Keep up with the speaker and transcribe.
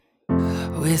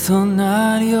Withhold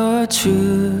not your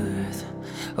truth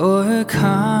or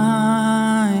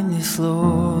kindness,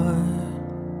 Lord.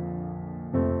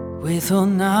 Withhold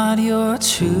not your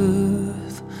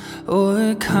truth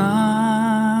or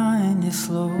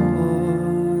kindness, Lord.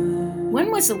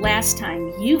 When was the last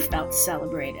time you felt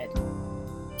celebrated?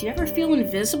 Do you ever feel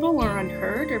invisible or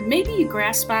unheard? Or maybe you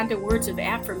grasp onto words of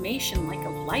affirmation like a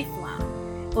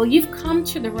lifeline? Well, you've come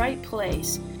to the right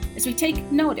place as we take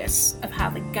notice of how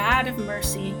the God of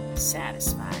mercy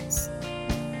satisfies.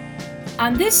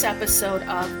 On this episode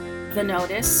of The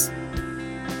Notice,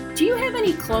 do you have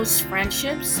any close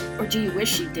friendships, or do you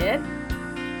wish you did?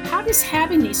 How does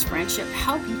having these friendships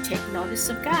help you take notice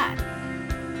of God?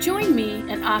 Join me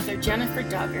and author Jennifer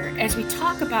Duggar as we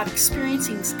talk about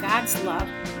experiencing God's love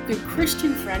through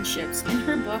Christian friendships in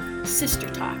her book, Sister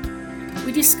Talk.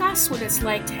 We discuss what it's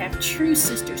like to have true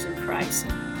sisters in Christ,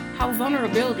 how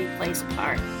vulnerability plays a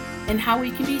part, and how we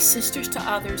can be sisters to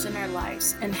others in our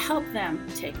lives and help them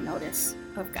take notice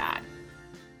of God.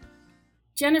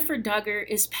 Jennifer Duggar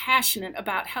is passionate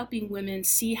about helping women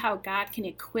see how God can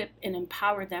equip and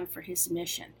empower them for His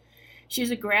mission. She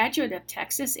is a graduate of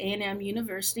Texas A&M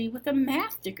University with a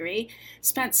math degree,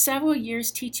 spent several years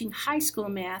teaching high school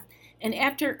math, and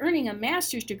after earning a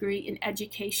master's degree in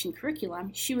education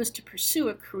curriculum, she was to pursue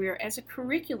a career as a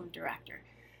curriculum director.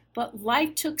 But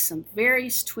life took some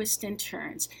various twists and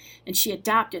turns, and she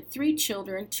adopted 3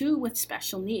 children, 2 with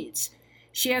special needs.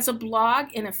 She has a blog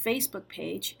and a Facebook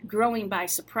page, Growing by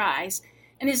Surprise,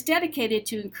 and is dedicated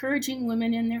to encouraging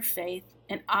women in their faith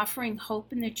and offering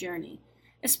hope in their journey,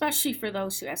 especially for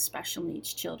those who have special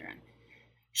needs children.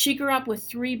 She grew up with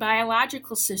 3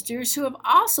 biological sisters who have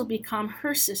also become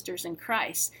her sisters in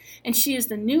Christ, and she is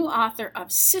the new author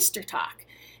of Sister Talk,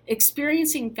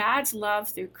 Experiencing God's Love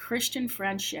Through Christian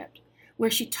Friendship, where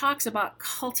she talks about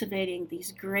cultivating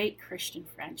these great Christian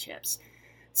friendships.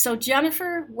 So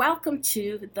Jennifer, welcome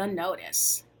to The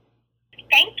Notice.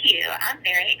 Thank you. I'm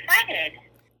very excited.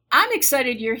 I'm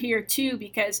excited you're here too,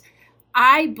 because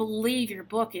I believe your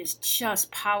book is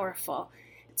just powerful.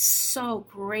 It's so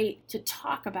great to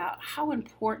talk about how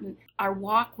important our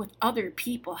walk with other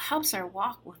people helps our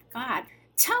walk with God.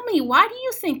 Tell me, why do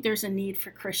you think there's a need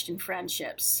for Christian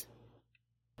friendships?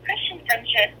 Christian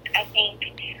friendships, I think,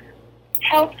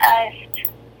 help us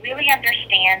really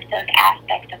understand those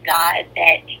aspects of God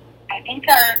that I think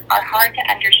are hard to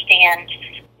understand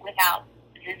without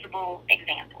visible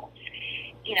examples.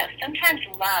 You know, sometimes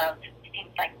love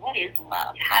seems like, what is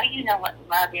love? How do you know what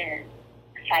love is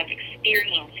besides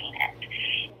experiencing it?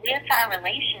 With our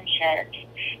relationships,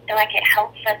 I feel like it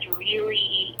helps us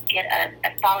really get a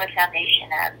solid foundation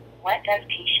of what does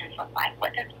patience look like?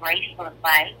 What does grace look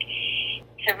like?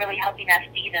 So really helping us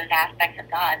see those aspects of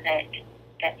God that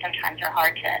sometimes are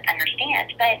hard to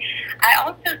understand. But I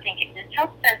also think it just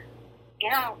helps us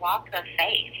in our walk of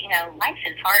faith. You know, life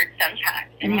is hard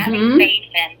sometimes, and having faith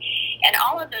and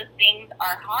all of those things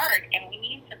are hard, and we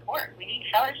need support. We need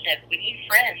fellowship. We need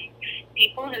friends,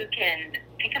 people who can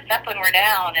pick us up when we're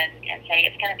down and say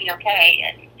it's going to be okay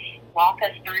and walk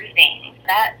us through things.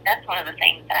 That's one of the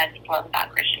things that I just love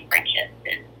about Christian friendships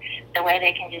is the way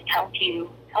they can just help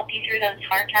you through those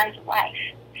hard times of life.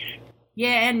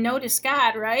 Yeah, and notice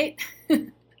God, right?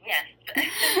 Yes.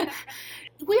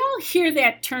 We all hear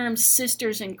that term,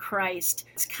 sisters in Christ.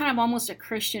 It's kind of almost a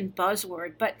Christian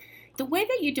buzzword, but the way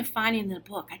that you define it in the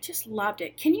book, I just loved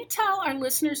it. Can you tell our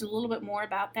listeners a little bit more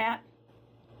about that?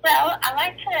 Well, I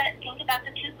like to think about the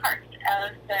 2 parts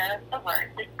of the word.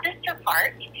 The sister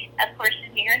part, of course,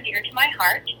 is near and dear to my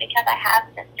heart because I have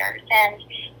sisters. And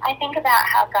I think about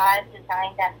how God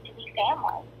designed us to be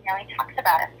family. You know, He talks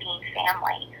about us being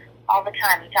family all the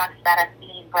time. He talks about us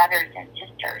being brothers and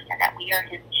sisters and that we are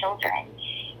His children.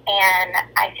 And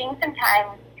I think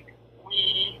sometimes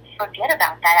we forget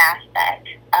about that aspect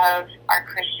of our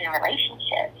Christian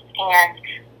relationships. And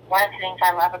one of the things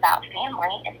I love about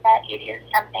family is that it is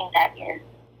something that is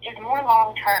more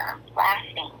long-term,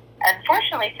 lasting.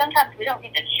 Unfortunately, sometimes we don't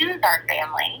get to choose our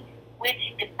family, but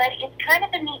it's kind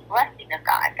of a neat blessing of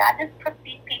God. God just puts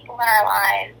these people in our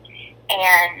lives,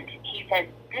 and He says,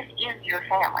 this is your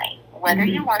family, whether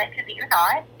you want it to be or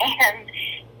not. And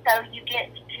so you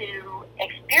get to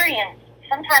experience,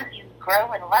 sometimes you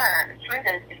grow and learn through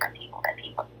those different people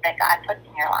that God puts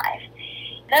in your life.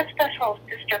 That's the whole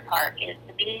sister part, is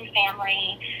the being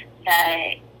family,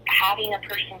 the having a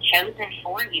person chosen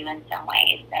for you in some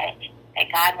ways that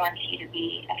God wants you to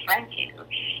be a friend to.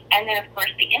 And then, of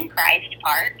course, the in Christ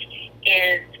part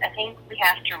is, I think we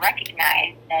have to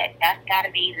recognize that that's got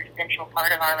to be the central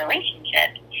part of our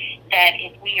relationship, that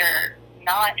if we are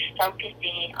not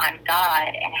focusing on God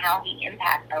and how He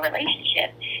impacts our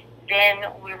relationship, then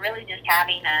we're really just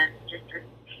having just the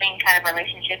same kind of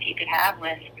relationship you could have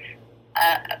with,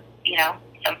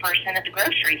 some person at the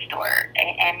grocery store.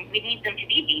 And we need them to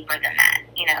be deeper than that.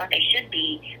 They should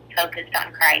be focused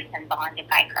on Christ and bonded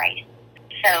by Christ.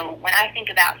 So when I think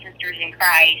about sisters in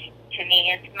Christ, to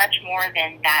me, it's much more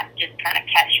than that just kind of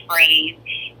catchphrase.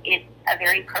 It's a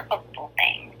very purposeful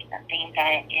thing, something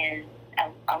that is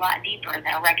a lot deeper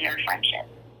than a regular friendship.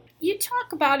 You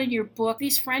talk about in your book,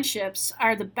 these friendships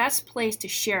are the best place to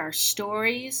share our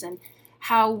stories and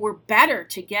how we're better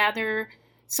together.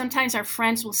 Sometimes our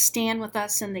friends will stand with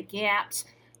us in the gaps.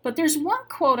 But there's one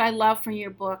quote I love from your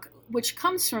book, which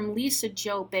comes from Lisa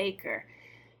Jo Baker.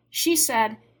 She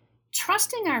said,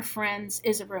 "Trusting our friends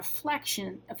is a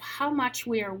reflection of how much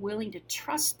we are willing to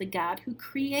trust the God who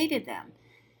created them.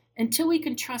 Until we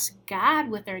can trust God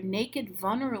with our naked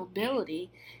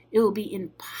vulnerability, it will be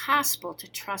impossible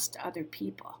to trust other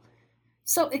people."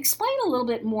 So explain a little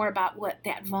bit more about what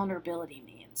that vulnerability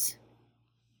means.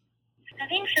 I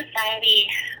think society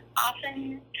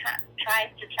often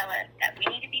tries to tell us that we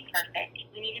need to be perfect,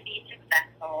 we need to be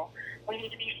successful, we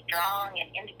need to be strong and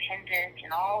independent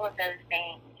and all of those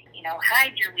things.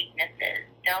 Hide your weaknesses.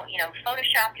 Don't,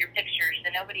 Photoshop your pictures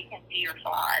so nobody can see your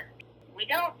flaws. We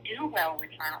don't do well with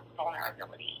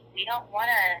vulnerability. We don't want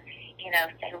to,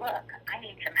 say, look, I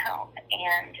need some help.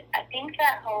 And I think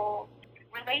that whole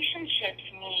relationships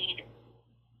need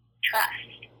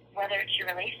trust, whether it's your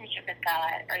relationship with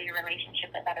God or your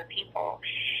relationship with other people.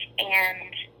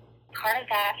 And part of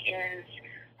that is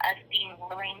us being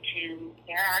willing to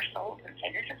bare our souls and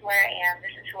say, this is where I am,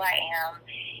 this is who I am,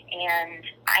 and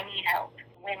I need help.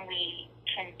 When we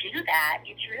can do that,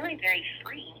 it's really very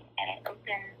freeing, and it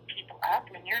opens people up.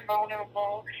 When you're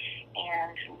vulnerable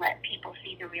and let people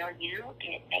see the real you,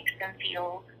 it makes them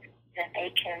feel that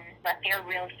they can let their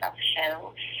real self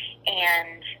show.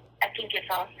 And I think it's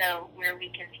also where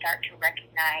we can start to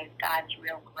recognize God's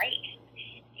real grace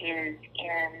is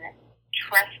in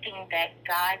trusting that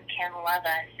God can love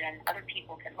us and other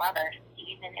people can love us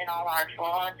even in all our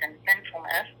flaws and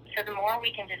sinfulness. So the more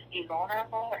we can just be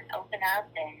vulnerable and open up,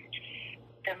 and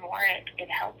the more it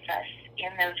helps us in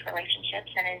those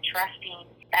relationships and in trusting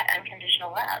that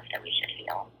unconditional love that we should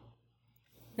feel.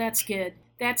 That's good.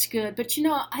 That's good. But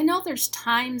I know there's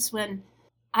times when,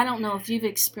 I don't know if you've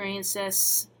experienced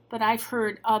this, but I've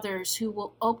heard others who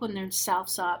will open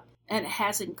themselves up and it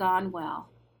hasn't gone well.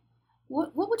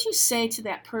 What would you say to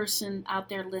that person out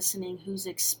there listening who's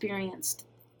experienced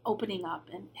opening up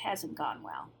and hasn't gone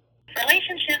well?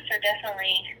 Relationships are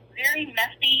definitely very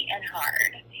messy and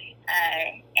hard.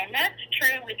 And that's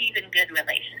true with even good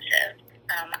relationships.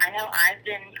 I know I've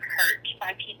been hurt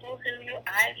by people who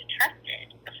I've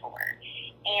trusted before.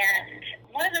 And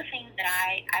one of the things that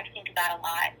I think about a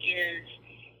lot is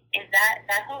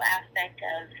that whole aspect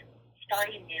of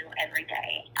starting new every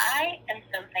day. I am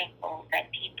so thankful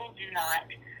that people do not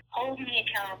hold me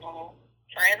accountable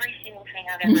for every single thing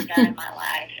I've ever done in my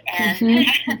life, and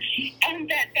and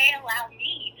that they allow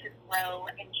me to grow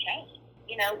and change.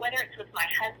 Whether it's with my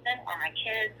husband or my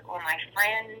kids or my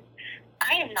friends,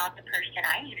 I am not the person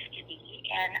I used to be,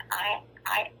 and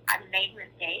I've made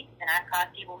mistakes, and I've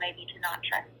caused people maybe to not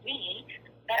trust me,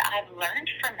 but I've learned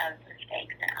from those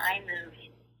mistakes, and I move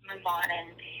on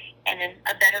and is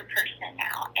a better person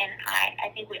now. And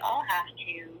I think we all have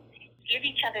to give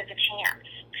each other the chance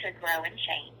to grow and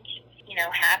change,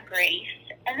 have grace.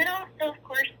 And then also, of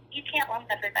course, you can't lump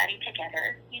everybody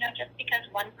together. Just because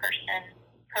one person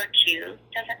hurts you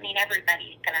doesn't mean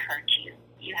everybody's going to hurt you.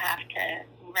 You have to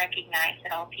recognize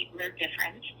that all people are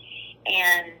different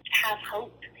and have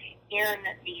hope in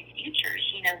these futures.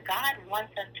 God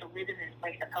wants us to live in this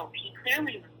place of hope. He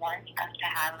clearly wants us to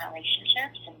have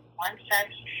relationships and wants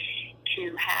us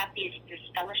to have this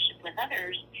fellowship with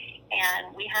others,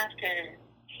 and we have to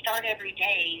start every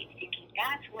day thinking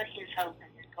that's what his hope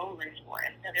and his goal is for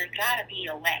us. So there's got to be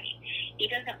a way. He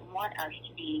doesn't want us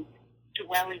to be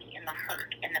dwelling in the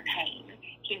hurt and the pain.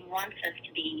 He wants us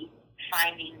to be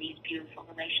finding these beautiful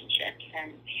relationships,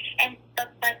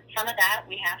 but some of that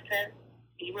we have to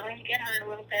be willing to get hurt a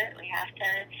little bit. We have to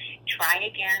try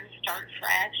again, start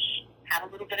fresh, have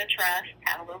a little bit of trust,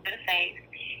 have a little bit of faith.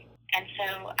 And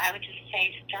so I would just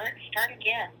say start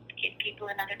again. Give people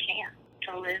another chance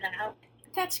to live in hope.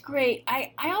 That's great.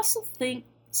 I also think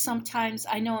sometimes,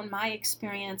 I know in my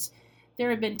experience, there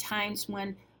have been times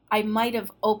when I might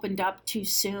have opened up too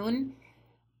soon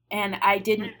and I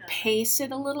didn't pace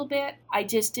it a little bit. I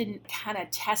just didn't kind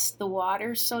of test the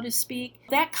water, so to speak.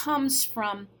 That comes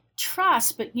from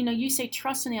trust, but you say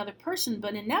trust in the other person,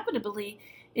 but inevitably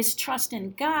it's trust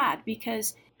in God,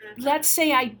 because let's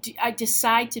say I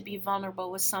decide to be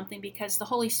vulnerable with something because the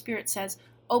Holy Spirit says,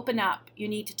 open up, you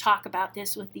need to talk about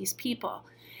this with these people.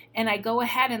 And I go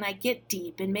ahead and I get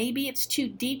deep, and maybe it's too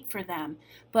deep for them,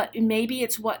 but maybe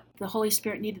it's what the Holy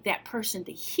Spirit needed that person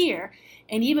to hear.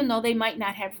 And even though they might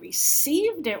not have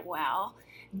received it well,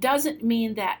 doesn't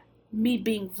mean that me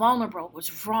being vulnerable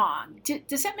was wrong.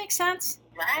 Does that make sense?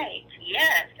 Right.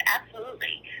 Yes,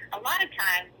 absolutely. A lot of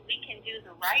times we can do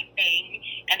the right thing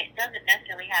and it doesn't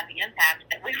necessarily have the impact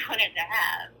that we want it to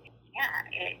have.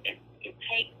 Yeah, it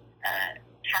takes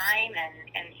time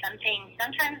and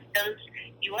sometimes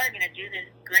you are going to do this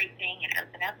great thing and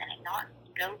open up and it not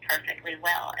go perfectly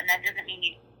well. And that doesn't mean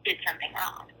you did something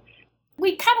wrong.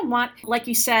 We kind of want, like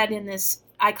you said, in this,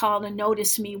 I call it a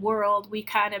notice me world, we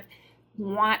kind of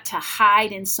want to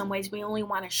hide in some ways. We only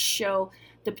want to show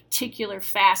the particular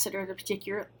facet or the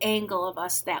particular angle of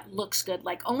us that looks good.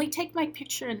 Like, only take my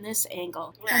picture in this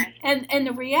angle. Right. And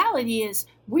the reality is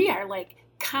we are like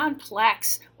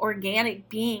complex organic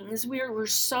beings. We're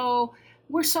so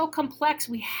complex.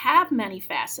 We have many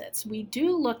facets. We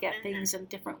do look at things in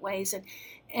different ways.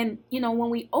 And when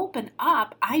we open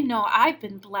up, I know I've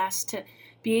been blessed to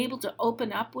be able to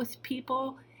open up with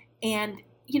people. And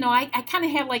I kind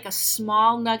of have like a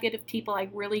small nugget of people I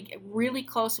really get really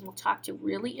close and will talk to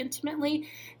really intimately,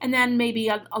 and then maybe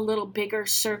a little bigger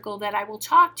circle that I will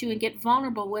talk to and get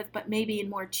vulnerable with, but maybe in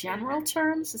more general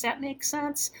terms. Does that make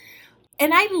sense?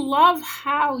 And I love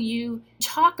how you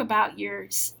talk about your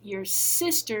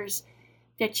sisters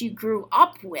that you grew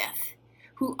up with,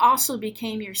 who also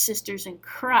became your sisters in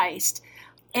Christ.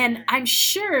 And I'm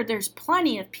sure there's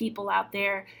plenty of people out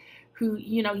there who,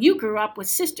 you grew up with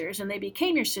sisters and they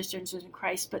became your sisters in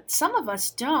Christ, but some of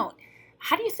us don't.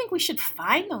 How do you think we should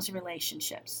find those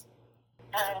relationships?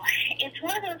 Oh, it's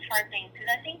one of those hard things, because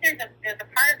I think there's a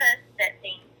part of us that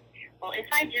thinks, well, if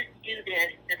I just do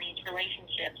this, then these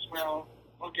relationships will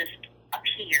just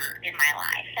appear in my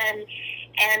life.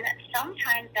 And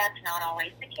sometimes that's not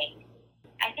always the case.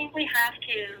 I think we have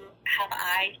to have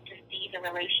eyes to see the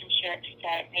relationships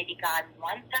that maybe God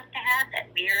wants us to have,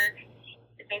 that maybe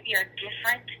are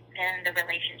different than the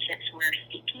relationships we're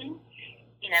seeking.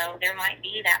 There might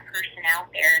be that person out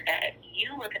there that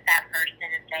you look at that person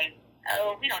and say,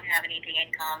 oh, we don't have anything in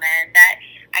common. That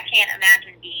I can't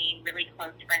imagine being really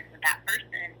close friends with that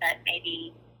person, but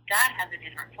maybe God has a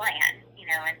different plan,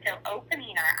 and so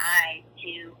opening our eyes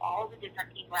to all the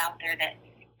different people out there that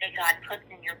God puts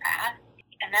in your path,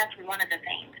 and that's one of the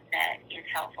things that is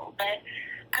helpful. But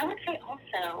I would say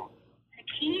also the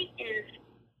key is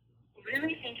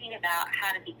really thinking about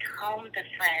how to become the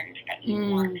friend that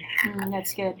you want to have.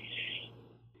 That's good.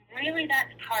 Really,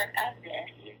 that's part of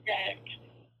this, is that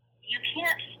you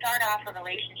can't start off a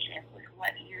relationship with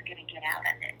what you're going to get out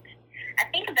of it. I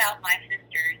think about my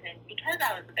sisters, and because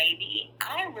I was a baby,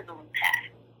 I was a little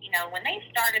pest. When they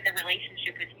started the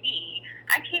relationship with me,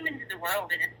 I came into the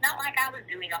world, and it's not like I was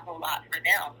doing a whole lot for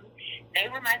them. They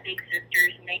were my big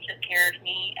sisters, and they took care of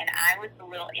me, and I was the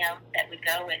little imp that would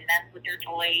go and mess with their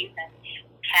toys and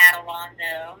tattle on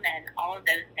them and all of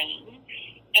those things.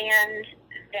 And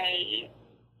they,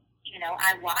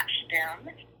 I watched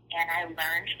them, and I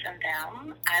learned from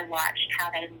them. I watched how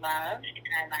they loved,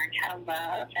 and I learned how to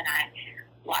love, and I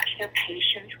watched their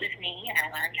patience with me, and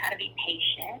I learned how to be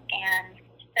patient. And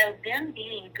so them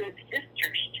being good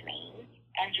sisters to me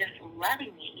and just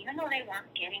loving me, even though they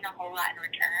weren't getting a whole lot in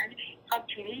return,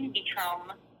 helped me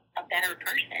become a better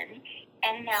person.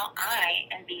 And now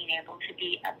I am being able to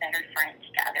be a better friend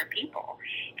to other people.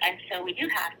 And so we do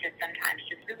have to sometimes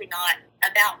just really not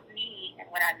about me and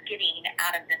what I'm getting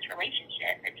out of this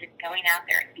relationship, but just going out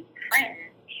there and being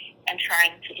friends and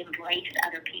trying to embrace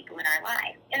other people in our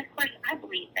life. And of course, I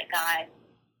believe that God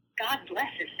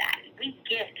blesses that. We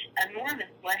get enormous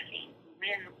blessings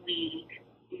when we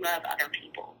love other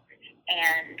people.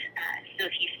 And so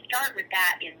if you start with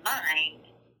that in mind,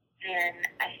 then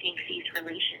I think these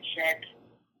relationships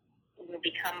will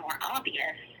become more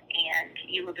obvious, and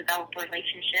you will develop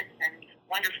relationships and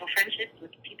wonderful friendships with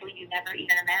people you never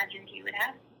even imagined you would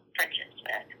have friendships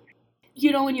with.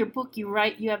 In your book you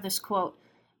have this quote,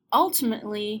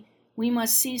 ultimately, we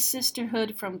must see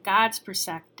sisterhood from God's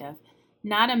perspective,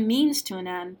 not a means to an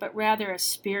end, but rather a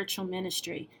spiritual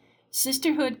ministry.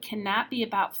 Sisterhood cannot be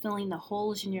about filling the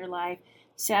holes in your life,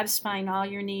 satisfying all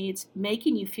your needs,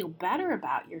 making you feel better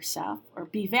about yourself, or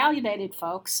be validated,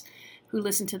 folks who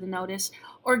listen to the notice,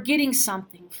 or getting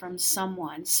something from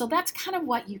someone. So that's kind of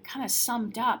what you kind of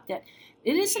summed up, that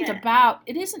it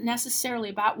isn't necessarily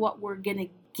about what we're going to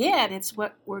get, it's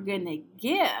what we're going to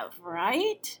give,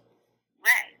 right?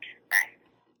 Right.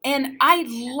 And I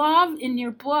love in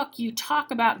your book, you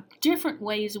talk about different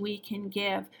ways we can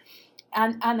give.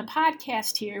 On the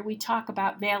podcast here, we talk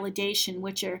about validation,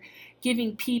 which are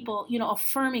giving people,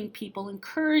 affirming people,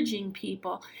 encouraging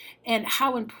people, and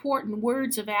how important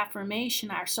words of affirmation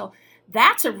are. So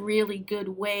that's a really good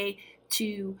way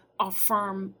to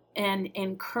affirm and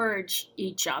encourage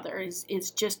each other is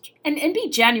just and be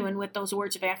genuine with those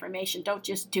words of affirmation. Don't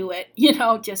just do it,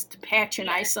 just to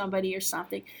patronize somebody or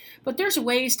something. But there's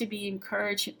ways to be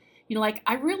encouraged. Like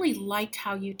I really liked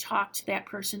how you talked to that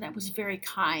person that was very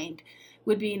kind,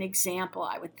 would be an example,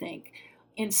 I would think,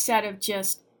 instead of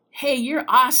just, hey, you're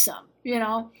awesome,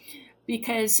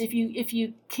 because if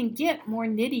you can get more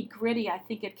nitty gritty, I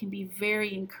think it can be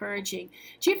very encouraging.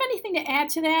 Do you have anything to add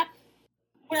to that?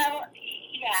 Well,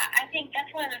 yeah, I think that's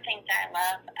one of the things that I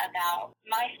love about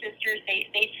my sisters. They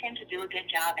tend to do a good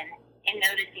job in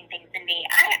noticing things in me.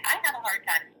 I have a hard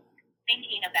time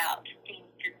thinking about things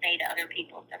to say to other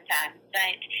people sometimes,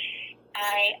 but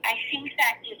I think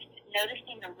that just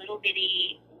noticing the little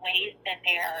bitty ways that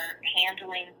they are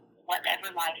handling whatever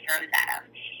life throws at them,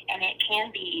 and it can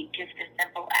be just as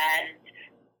simple as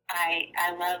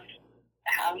I love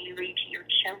how you read to your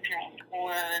children,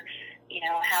 or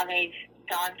how they've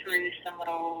gone through some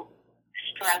little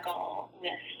struggle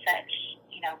with such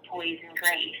poise and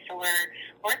grace, or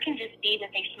it can just be that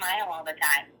they smile all the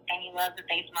time and you love that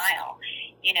they smile.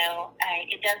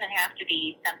 It doesn't have to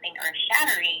be something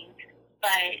earth-shattering,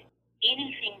 but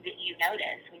anything that you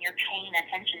notice when you're paying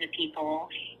attention to people,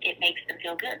 it makes them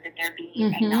feel good that they're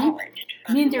being acknowledged.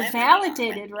 I mean, they're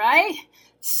validated, right?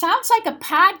 Sounds like a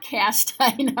podcast,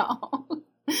 I know.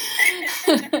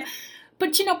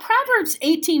 But Proverbs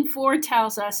 18:4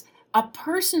 tells us a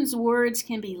person's words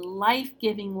can be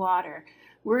life-giving water.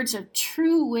 Words of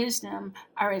true wisdom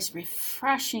are as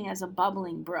refreshing as a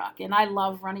bubbling brook. And I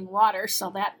love running water,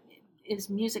 so that is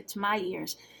music to my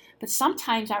ears. But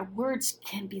sometimes our words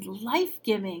can be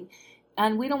life-giving,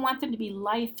 and we don't want them to be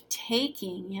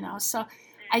life-taking, So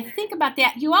I think about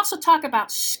that. You also talk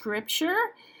about scripture.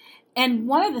 And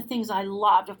one of the things I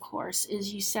loved, of course,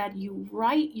 is you said you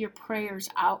write your prayers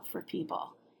out for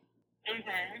people.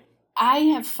 Mm-hmm. I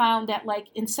have found that, like,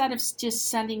 instead of just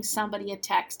sending somebody a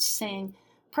text saying,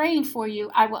 praying for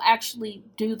you, I will actually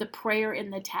do the prayer in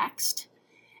the text.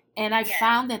 And I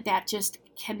found that just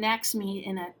connects me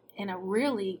in a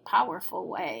really powerful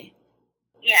way.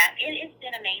 Yeah, it's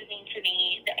been amazing to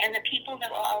me. And the people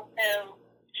that will also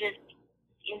just,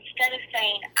 instead of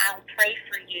saying, I'll pray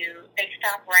for you, they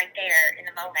stop right there in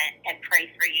the moment and pray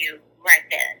for you right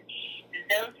then.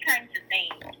 Those kinds of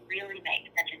things really make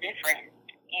such a difference.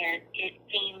 And it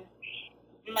seems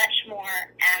much more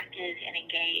active and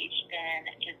engaged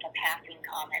than just a passing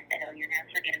comment that, you're going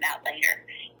to forget about later.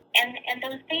 And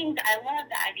those things, I love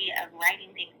the idea of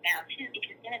writing things down, too,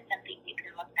 because then it's something you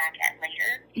can look back at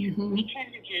later. Mm-hmm. We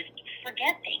tend to just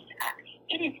forget things.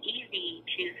 It is easy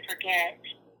to forget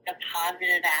the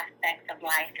positive aspects of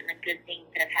life and the good things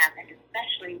that have happened,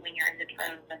 especially when you're in the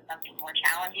throes of something more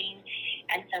challenging.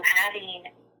 And so having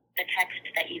the text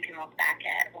that you can look back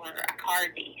at, or a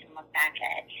card that you can look back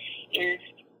at, is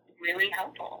really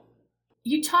helpful.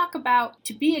 You talk about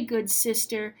to be a good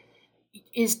sister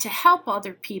is to help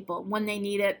other people when they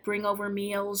need it, bring over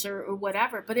meals or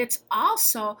whatever, but it's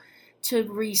also to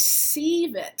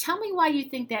receive it. Tell me why you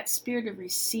think that spirit of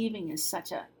receiving is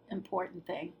such an important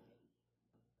thing.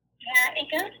 Yeah,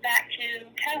 it goes back to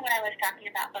kind of what I was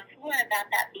talking about before, about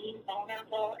that being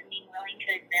vulnerable and being willing to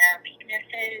admit our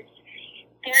weaknesses.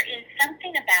 There is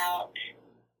something about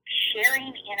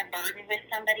sharing in a burden with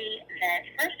somebody that,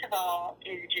 first of all,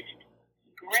 is just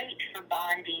great for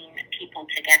bonding people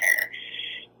together.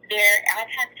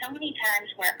 I've had so many times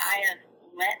where I have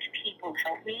let people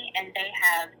help me, and they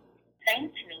have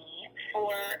thanked me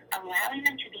for allowing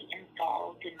them to be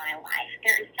involved in my life.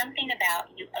 There is something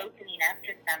about you opening up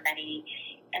to somebody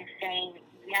and saying,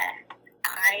 yes,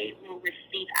 I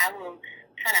will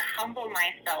kind of humble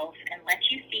myself and let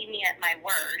you see me at my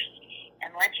worst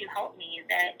and let you help me,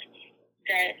 that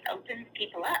opens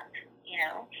people up,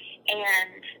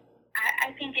 and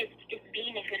I think it's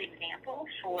being a good example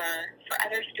for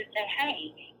others to say,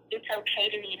 hey, it's okay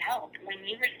to need help. When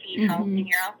you receive help, and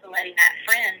you're also letting that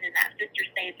friend and that sister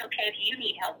say, it's okay if you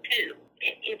need help too.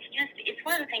 It's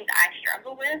one of the things I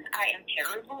struggle with. I am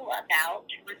terrible about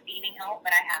receiving help,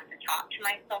 but I have to talk to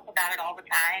myself about it all the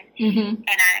time. Mm-hmm.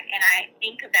 And I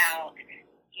think about,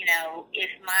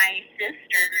 if my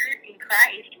sister in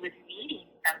Christ was needing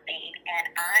something and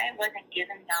I wasn't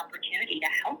given the opportunity to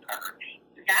help her,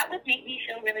 that would make me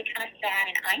feel really kind of sad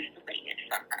and isolated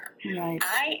from her. Right.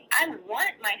 I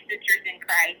want my sisters in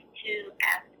Christ to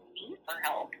ask me for for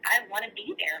help. I want to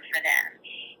be there for them.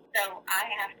 So I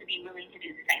have to be willing to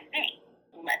do the same thing.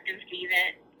 Let them see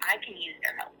that I can use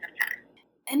their help sometimes.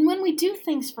 And when we do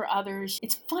things for others,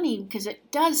 it's funny because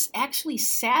it does actually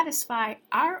satisfy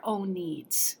our own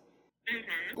needs.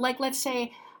 Mm-hmm. Like, let's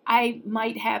say I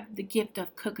might have the gift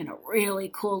of cooking a really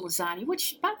cool lasagna,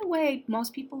 which, by the way,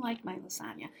 most people like my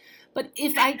lasagna. But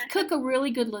if I cook a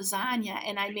really good lasagna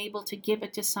and I'm able to give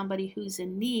it to somebody who's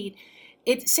in need,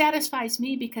 it satisfies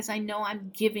me because I know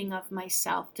I'm giving of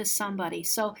myself to somebody.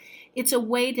 So it's a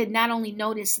way to not only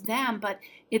notice them, but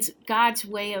it's God's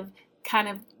way of kind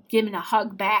of giving a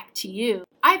hug back to you.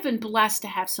 I've been blessed to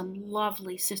have some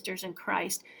lovely sisters in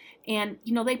Christ. And,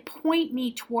 they point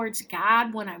me towards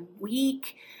God when I'm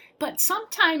weak. But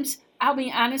sometimes, I'll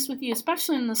be honest with you,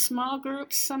 especially in the small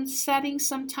groups, some settings,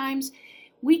 sometimes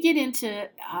we get into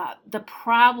the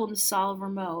problem solver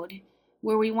mode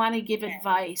where we want to give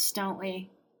advice, don't we?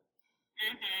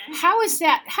 Mm-hmm. How is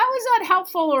that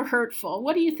helpful or hurtful?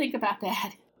 What do you think about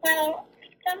that? Well,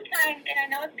 sometimes, and I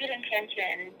know it's good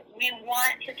intentions, we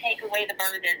want to take away the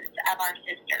burdens of our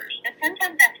sisters, but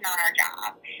sometimes that's not our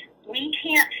job. We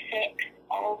can't fix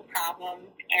all the problems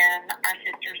in our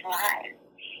sisters' lives.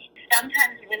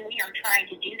 Sometimes when we are trying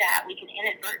to do that, we can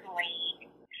inadvertently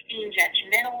seem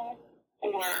judgmental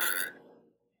or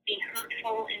be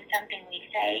hurtful in something we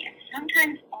say. And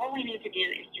sometimes all we need to do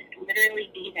is just literally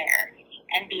be there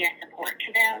and be a support to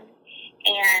them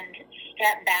and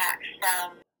step back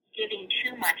from giving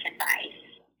too much advice.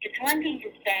 It's one thing to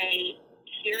say,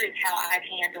 here is how I've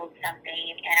handled something,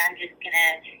 and I'm just going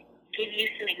to give you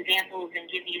some examples and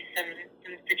give you some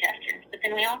suggestions. But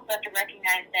then we also have to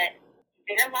recognize that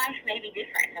their life may be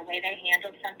different. The way they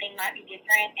handle something might be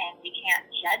different, and we can't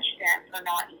judge them for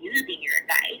not using your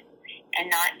advice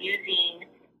and not using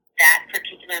that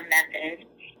particular method.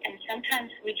 And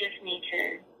sometimes we just need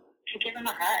to give them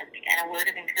a hug and a word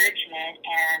of encouragement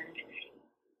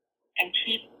and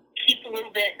keep a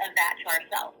little bit of that to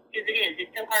ourselves. Because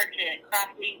it's so hard to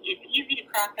it's easy to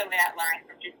cross over that line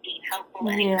from just being helpful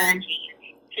and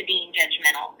encouraging to being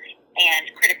judgmental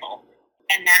and critical.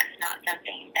 And that's not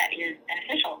something that is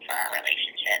beneficial for our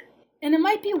relationship. And it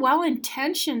might be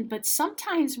well-intentioned, but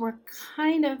sometimes we're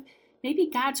kind of, maybe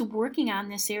God's working on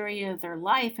this area of their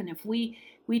life, and if we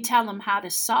tell them how to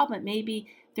solve it, maybe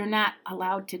they're not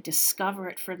allowed to discover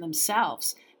it for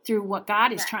themselves through what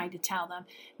God is trying to tell them.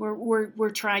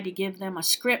 We're trying to give them a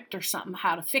script or something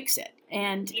how to fix it.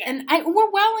 And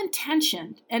we're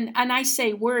well-intentioned, and I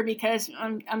say we're because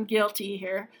I'm guilty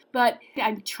here, but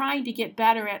I'm trying to get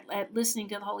better at listening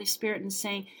to the Holy Spirit and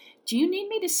saying, do you need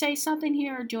me to say something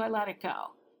here, or do I let it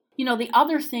go? The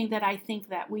other thing that I think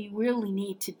that we really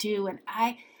need to do, and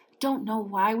I don't know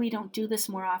why we don't do this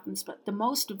more often, but the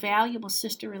most valuable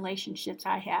sister relationships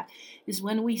I have is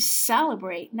when we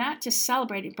celebrate, not just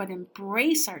celebrate it, but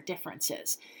embrace our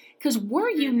differences. Because we're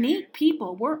unique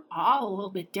people. We're all a little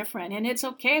bit different. And it's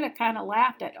okay to kind of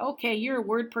laugh at, okay, you're a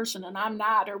word person and I'm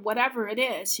not, or whatever it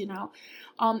is,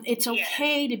 It's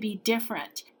okay to be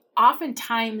different.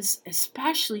 Oftentimes,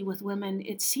 especially with women,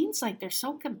 it seems like they're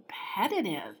so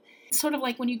competitive. It's sort of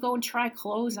like when you go and try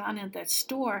clothes on at the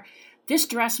store. This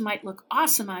dress might look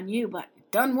awesome on you, but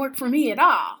it doesn't work for me at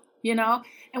all,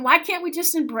 And why can't we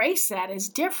just embrace that as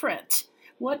different?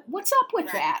 What's up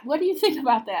with that? What do you think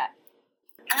about that?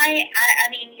 I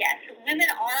mean, yes, women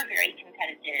are very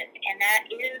competitive, and that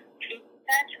is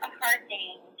such a hard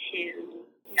thing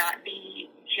to not be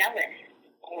jealous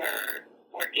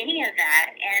or any of that,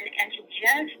 and to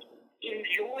just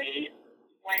enjoy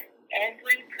what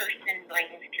every person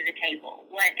brings to the table,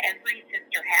 what every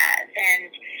sister has.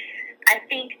 And I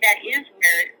think that is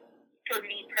where, for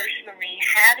me personally,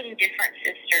 having different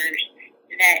sisters,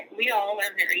 that we all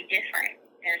are very different.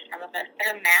 There's some of us that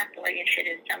are math-oriented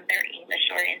and some that are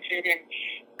English-oriented, and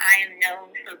I am known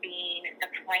for being the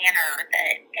planner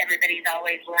that everybody's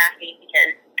always laughing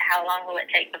because how long will it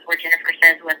take before Jennifer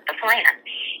says what's the plan?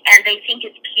 And they think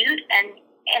it's cute and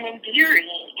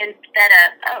endearing instead of,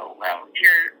 oh, well,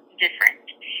 you're different.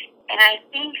 And I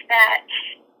think that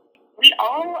we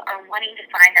all are wanting to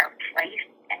find our place,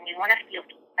 and we want to feel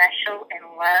special and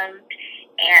loved.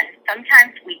 And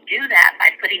sometimes we do that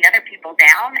by putting other people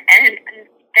down, and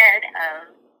instead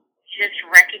of just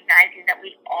recognizing that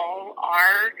we all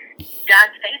are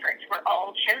God's favorites. We're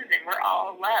all chosen. We're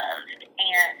all loved.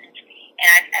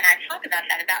 And I talk about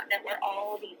that we're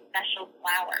all these special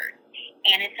flowers.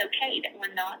 And it's okay that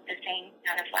we're not the same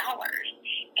kind of flowers.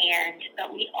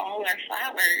 But we all are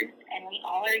flowers, and we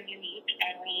all are unique,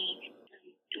 and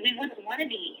we wouldn't want to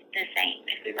be the same.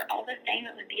 If we were all the same,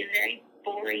 it would be a very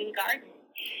boring garden.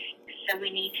 So we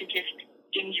need to just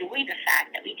enjoy the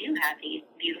fact that we do have these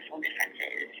beautiful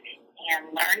differences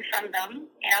and learn from them.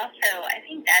 And also, I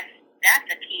think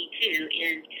that's a key too,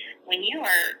 is when you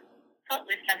are put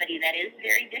with somebody that is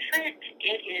very different,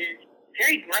 it is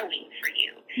very growing for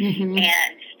you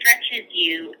and stretches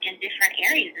you in different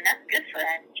areas, and that's good for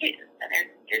them too. So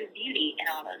there's beauty in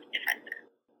all those differences.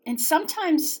 And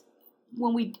sometimes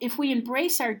if we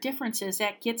embrace our differences,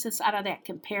 that gets us out of that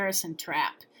comparison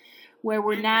trap where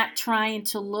we're not trying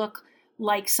to look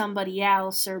like somebody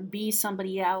else or be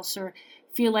somebody else or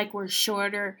feel like we're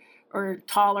shorter or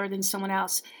taller than someone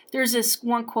else. There's this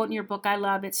one quote in your book I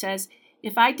love. It says,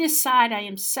 "If I decide I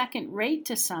am second rate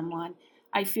to someone,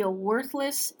 I feel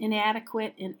worthless,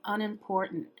 inadequate, and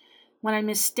unimportant. When I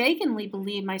mistakenly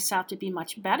believe myself to be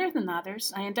much better than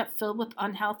others, I end up filled with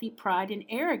unhealthy pride and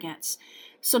arrogance.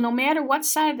 So no matter what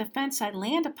side of the fence I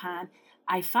land upon,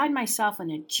 I find myself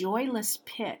in a joyless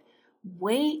pit,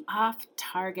 way off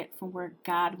target from where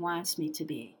God wants me to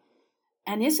be."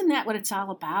 And isn't that what it's all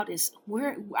about? Is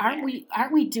aren't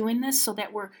we doing this so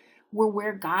that we're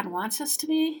where God wants us to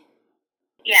be?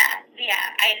 Yeah,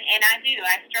 and I do.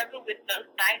 I struggle with both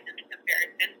sides of the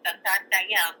comparison. Sometimes I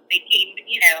am thinking,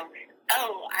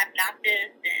 oh, I've got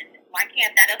this, and why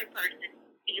can't that other person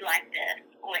be like this?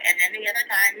 And then the other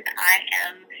times I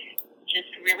am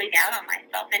just really down on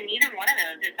myself, and neither one of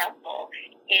those is helpful.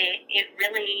 It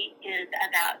really is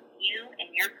about you and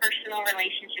your personal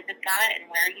relationship with God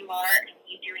and where you are, and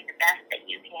you doing the best that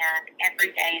you can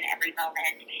every day and every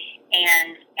moment,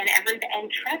 and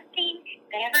trusting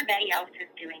that everybody else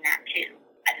is doing that too.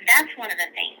 That's one of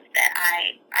the things that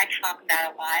I talk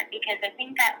about a lot, because I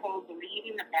think that whole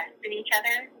believing the best in each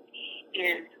other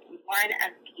is one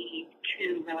of the keys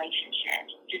to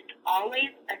relationships. Just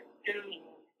always assuming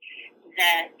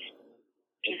that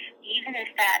even if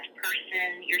that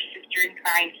person, your sister in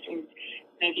Christ, is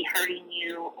maybe hurting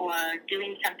you or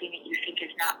doing something that you think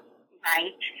is not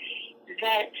right,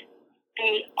 that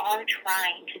they are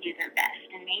trying to do their best.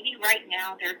 And maybe right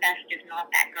now their best is not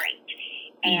that great.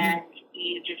 And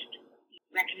you just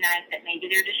recognize that maybe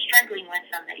they're just struggling with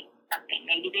something.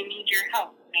 Maybe they need your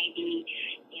help. Maybe,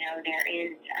 there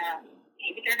is,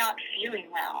 maybe they're not feeling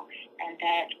well. And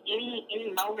that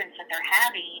any moments that they're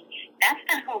having, that's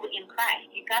that hope in Christ.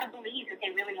 You've got to believe that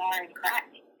they really are in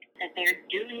Christ, that they're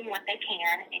doing what they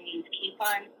can, and you keep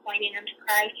on pointing them to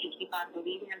Christ, you keep on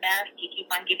believing the best, you keep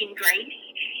on giving grace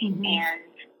and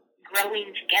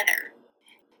growing together.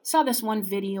 Saw this one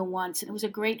video once, and it was a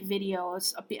great video.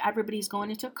 Everybody's going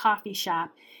into a coffee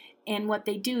shop, and what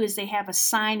they do is they have a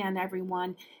sign on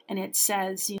everyone, and it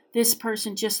says, this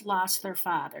person just lost their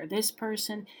father, this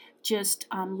person just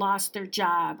lost their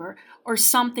job, or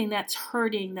something that's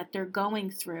hurting that they're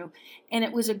going through. And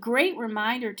it was a great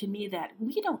reminder to me that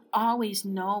we don't always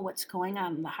know what's going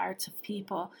on in the hearts of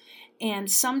people. And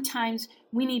sometimes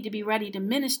we need to be ready to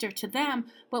minister to them,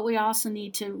 but we also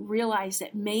need to realize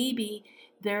that maybe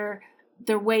their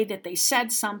way that they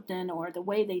said something or the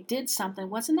way they did something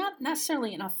was not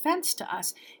necessarily an offense to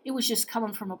us. It was just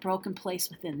coming from a broken place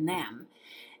within them.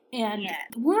 And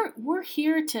we're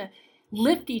here to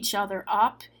lift each other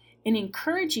up and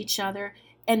encourage each other,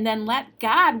 and then let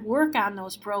God work on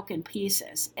those broken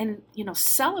pieces and,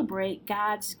 celebrate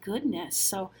God's goodness.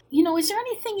 So, is there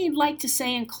anything you'd like to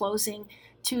say in closing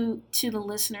to the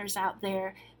listeners out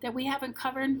there that we haven't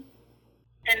covered?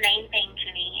 The main thing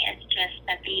to me is just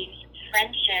that these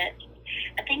friendships,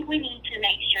 I think we need to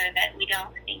make sure that we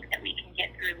don't think that we can get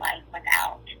through life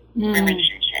without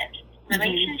relationships.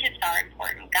 Relationships are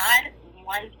important. God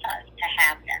wants us to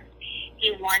have them.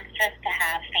 He wants us to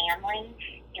have family.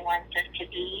 He wants us to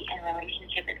be in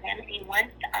relationship with Him. He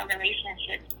wants our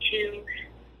relationships to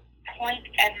point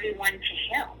everyone to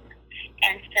Him.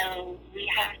 And so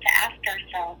we have to ask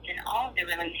ourselves in all of the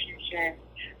relationships,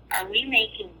 are we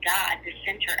making God the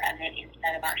center of it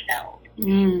instead of ourselves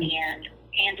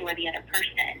and or the other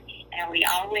person? And are we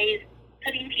always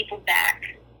putting people back,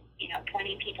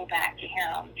 pointing people back to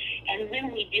Him? And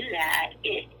when we do that,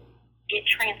 it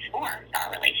transforms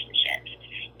our relationships,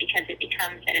 because it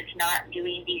becomes that it's not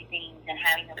doing these things and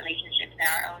having the relationships in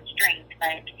our own strength,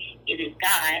 but it is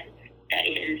God that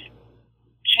is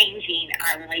changing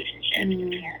our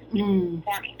relationships and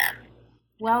forming them.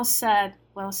 Well said,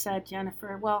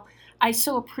 Jennifer. Well, I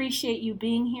so appreciate you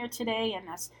being here today and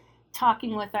us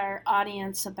talking with our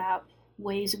audience about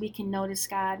ways we can notice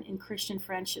God in Christian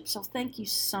friendship. So thank you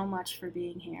so much for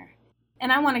being here.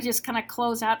 And I want to just kind of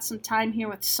close out some time here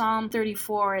with Psalm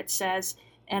 34. It says,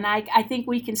 and I think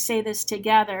we can say this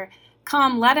together,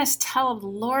 "Come, let us tell of the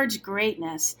Lord's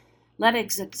greatness. Let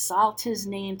us exalt His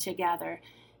name together."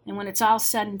 And when it's all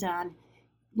said and done,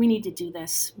 We need to do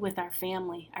this with our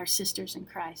family, our sisters in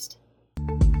Christ.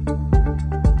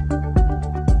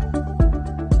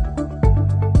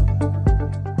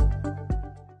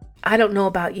 I don't know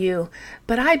about you,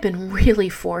 but I've been really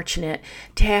fortunate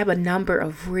to have a number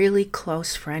of really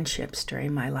close friendships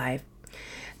during my life.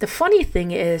 The funny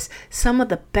thing is, some of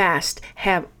the best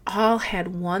have all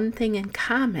had one thing in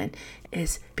common,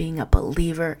 is being a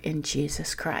believer in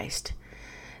Jesus Christ.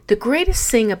 The greatest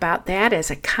thing about that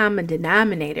as a common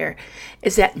denominator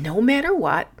is that no matter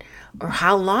what, or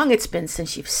how long it's been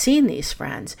since you've seen these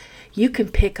friends, you can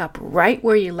pick up right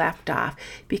where you left off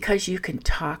because you can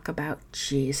talk about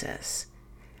Jesus.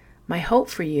 My hope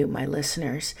for you, my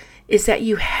listeners, is that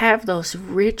you have those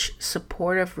rich,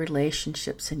 supportive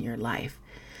relationships in your life.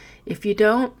 If you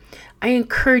don't, I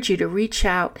encourage you to reach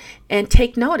out and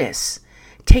take notice.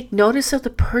 Take notice of the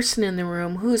person in the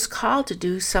room who is called to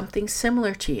do something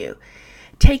similar to you.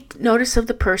 Take notice of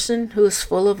the person who is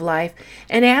full of life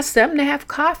and ask them to have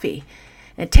coffee.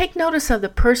 And take notice of the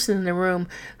person in the room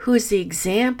who is the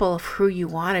example of who you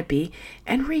want to be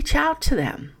and reach out to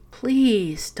them.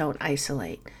 Please don't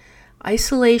isolate.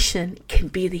 Isolation can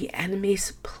be the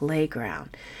enemy's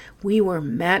playground. We were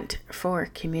meant for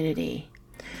community.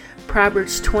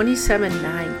 Proverbs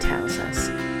 27:9 tells us,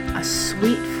 "A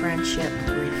sweet friendship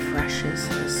refreshes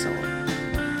the soul."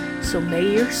 So may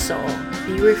your soul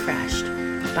be refreshed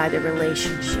by the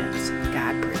relationships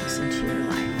God brings into your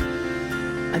life.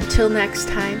 Until next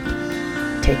time,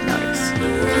 take notice.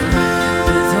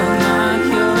 With all my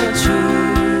your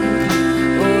truth,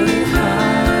 or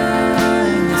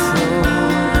kindness,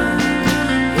 Lord.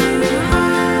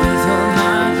 With all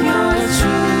my your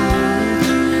truth,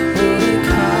 or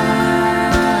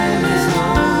kindness,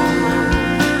 Lord.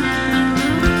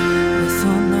 With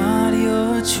all not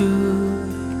your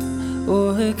truth,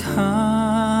 or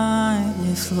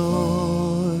kindness, Lord.